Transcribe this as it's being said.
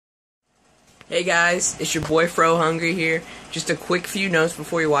Hey guys, it's your boy Fro Hungry here. Just a quick few notes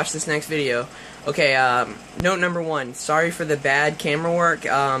before you watch this next video. Okay, note number one. Sorry for the bad camera work.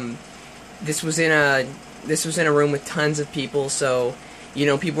 This was in a room with tons of people, so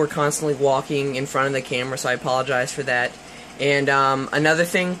people were constantly walking in front of the camera, so I apologize for that. And another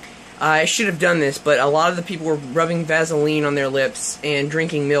thing, I should have done this, but a lot of the people were rubbing Vaseline on their lips and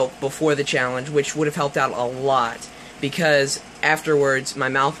drinking milk before the challenge, which would have helped out a lot. Because afterwards, my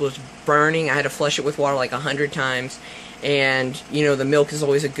mouth was burning. I had to flush it with water like 100 times. And, the milk is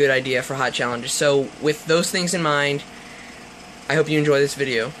always a good idea for hot challenges. So, with those things in mind, I hope you enjoy this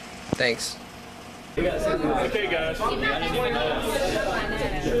video. Thanks. Okay, guys.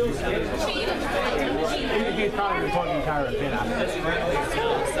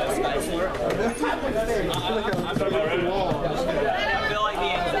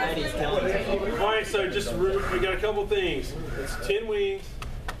 Alright, so just we got a couple things. It's 10 wings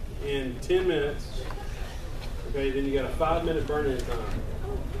in 10 minutes. Okay, then you got a 5-minute burn-in time.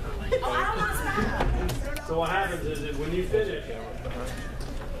 So what happens is that when you finish,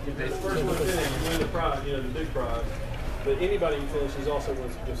 the first one to finish, you win the prize, the big prize. But anybody who finishes also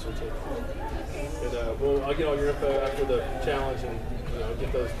wins a gift certificate. And I'll get all your info after the challenge and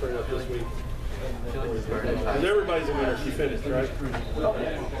get those printed up this week. And everybody's a winner if you finished, right?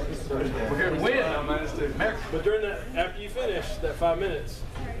 We're here to win. But during that, after you finish that 5 minutes,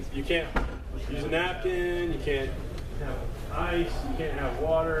 you can't use a napkin, you can't have ice, you can't have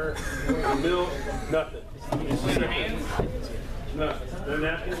water, milk, nothing. Your hands? No. No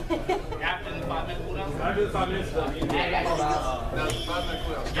napkin? After the 5 minutes cooldown? After the 5 minutes cooldown. No, 5 minute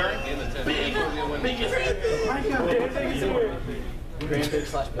cooldown.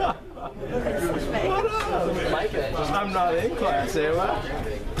 I'm not in class, am I?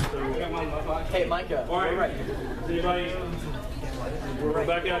 Hey, Micah. All right. Anybody? We're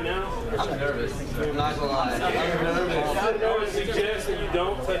back out now? I'm nervous. I'm not gonna lie. I'm nervous. I would suggest that you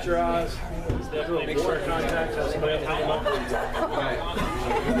don't touch your eyes. Definitely make sure contact has somebody else hang up.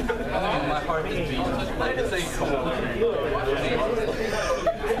 My heart is beating. I just say cool.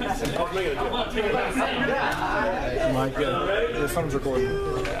 Micah, the phone's recording.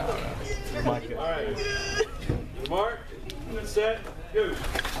 Micah. All right. Mark, set, go.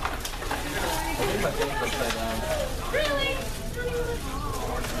 Really?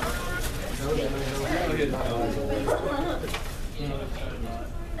 Oh, that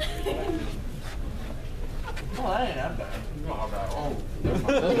ain't that bad.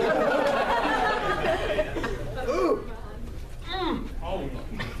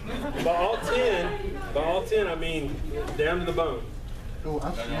 By all 10, I mean down to the bone.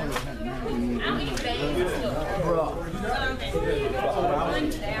 I'll eat veins.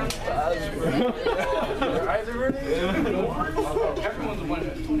 Everyone's a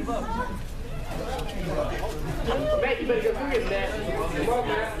winner. $20. Matt, you better go through it, Matt. Come on,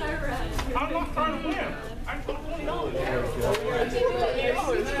 Matt. I'm not trying to win. I put $20.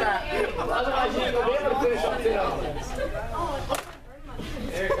 Otherwise, you're going to be able to finish on $10.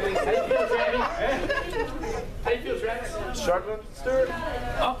 How you feel, Travis? Struggling, Stuart?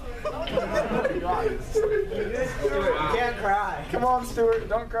 Oh. Stuart, you can't cry. Come on, Stuart,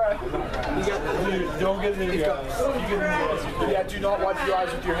 don't cry. Don't get into your eyes. You get into your eyes. Yeah, do not wipe your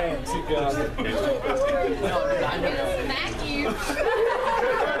eyes with your hands. You got it. Smack you.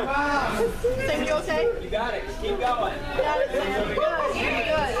 Sam, you okay? You got it. Keep going. You got it, Sam. Good.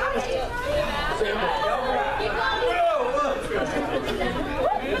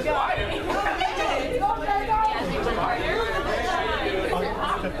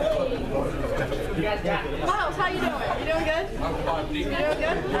 You're good. Miles, how you doing? You doing good? You doing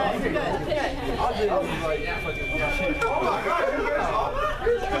good? All right, you're good. Good.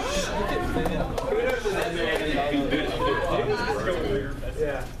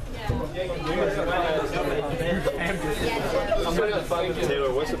 Yeah.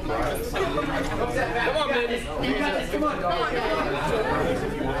 Taylor, what's the prize? Come on, baby. Come on, dog.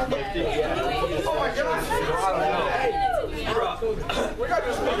 Oh my gosh.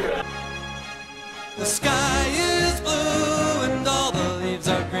 The sky is blue and all the leaves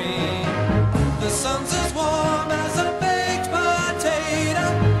are green. The sun's as warm as a baked potato.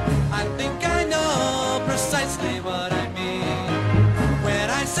 I think I know precisely what I mean when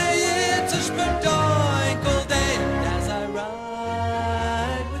I say it's a Shpadoinkle day. And as I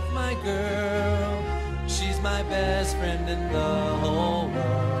ride with my girl, she's my best friend in the whole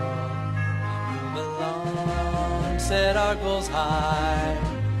world. Move along, set our goals high,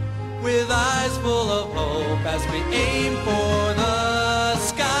 with eyes full of hope as we aim for the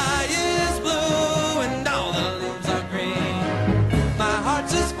sky is blue and all the leaves are green. My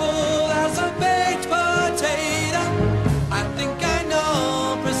heart's as full as a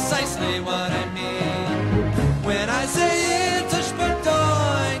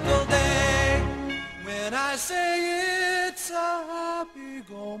happy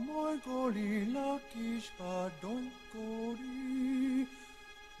go my golly lucky Shpadoinkle.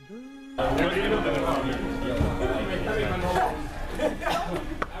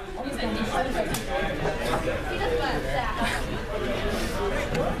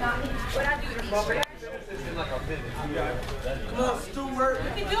 Come on, Stuart.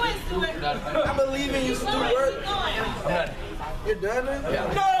 What you doing, Stuart? I believe in you, Stuart. You're done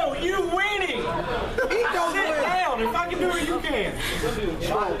now? No, you winning! He don't Sit win. down. If I can do it, you can.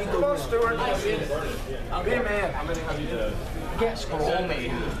 Come on, Stuart. Be a man. Can't scroll me.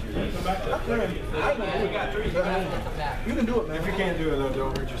 You can do it, man. If you can't do it, though,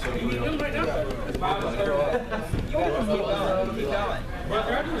 don't hurt yourself.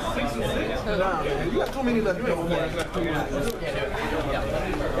 Nah, man. You got too many left. You ain't gonna win.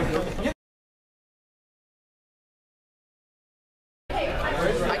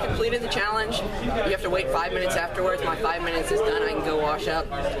 I completed the challenge. You have to wait 5 minutes afterwards. My 5 minutes is done. I can go wash up.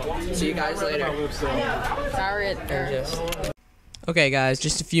 See you guys later. Sorry. Okay, guys,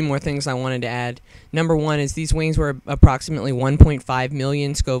 just a few more things I wanted to add. Number one is these wings were approximately 1.5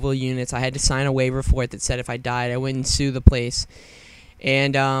 million Scoville units. I had to sign a waiver for it that said if I died, I wouldn't sue the place.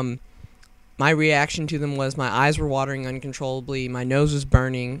 And my reaction to them was my eyes were watering uncontrollably, my nose was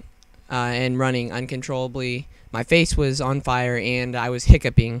burning and running uncontrollably, my face was on fire, and I was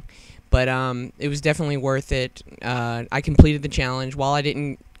hiccuping. But it was definitely worth it. I completed the challenge. While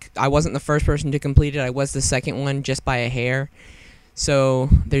I wasn't the first person to complete it, I was the second one just by a hair. So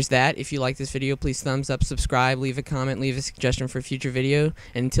there's that. If you like this video, please thumbs up, subscribe, leave a comment, leave a suggestion for a future video.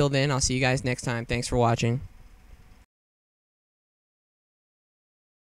 And until then, I'll see you guys next time. Thanks for watching.